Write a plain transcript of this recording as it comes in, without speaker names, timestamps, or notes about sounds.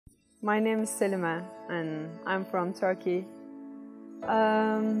My name is Selime and I'm from Turkey.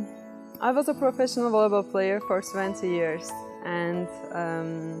 I was a professional volleyball player for 20 years and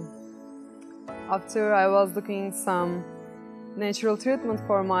after I was looking some natural treatment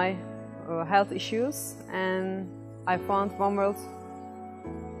for my health issues and I found Oneworld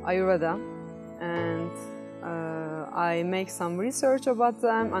Ayurveda and I make some research about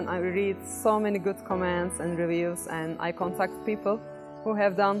them and I read so many good comments and reviews and I contact people who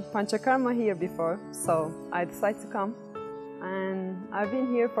have done Panchakarma here before, so I decided to come and I've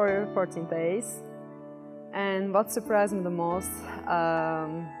been here for 14 days and what surprised me the most,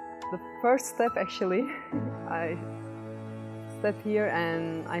 the first step actually, I step here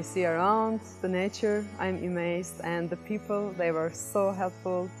and I see around the nature, I'm amazed and the people, they were so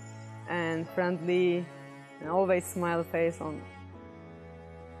helpful and friendly and always smile face on.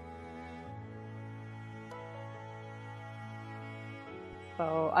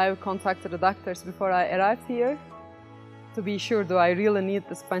 So I contacted the doctors before I arrived here to be sure do I really need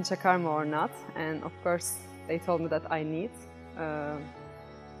this Panchakarma or not, and of course they told me that I need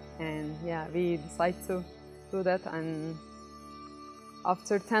and yeah, we decided to do that and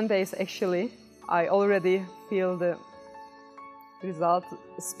after 10 days actually I already feel the result,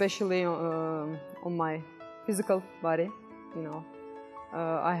 especially on my physical body, you know.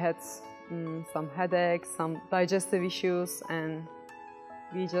 I had some headaches, some digestive issues and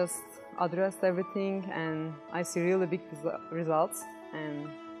we just addressed everything and I see really big results and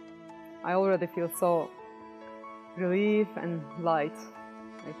I already feel so relief and light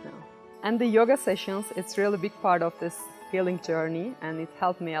right now. And the yoga sessions, it's really big part of this healing journey and it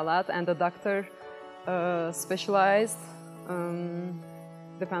helped me a lot and the doctor specialized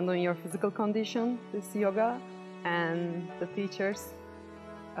depend on your physical condition, this yoga, and the teachers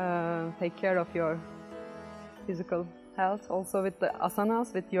take care of your physical health, also with the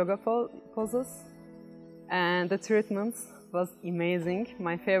asanas, with yoga poses. And the treatments was amazing.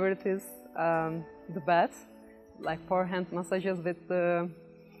 My favorite is the bath, like forehand massages with the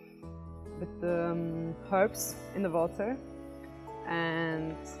herbs in the water.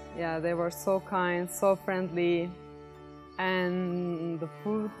 And yeah, they were so kind, so friendly. And the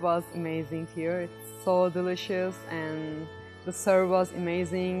food was amazing here. It's so delicious and the serve was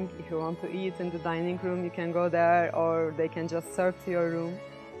amazing. If you want to eat in the dining room, you can go there or they can just serve to your room.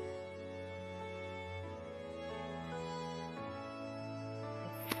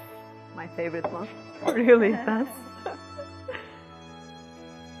 My favorite one, really, that's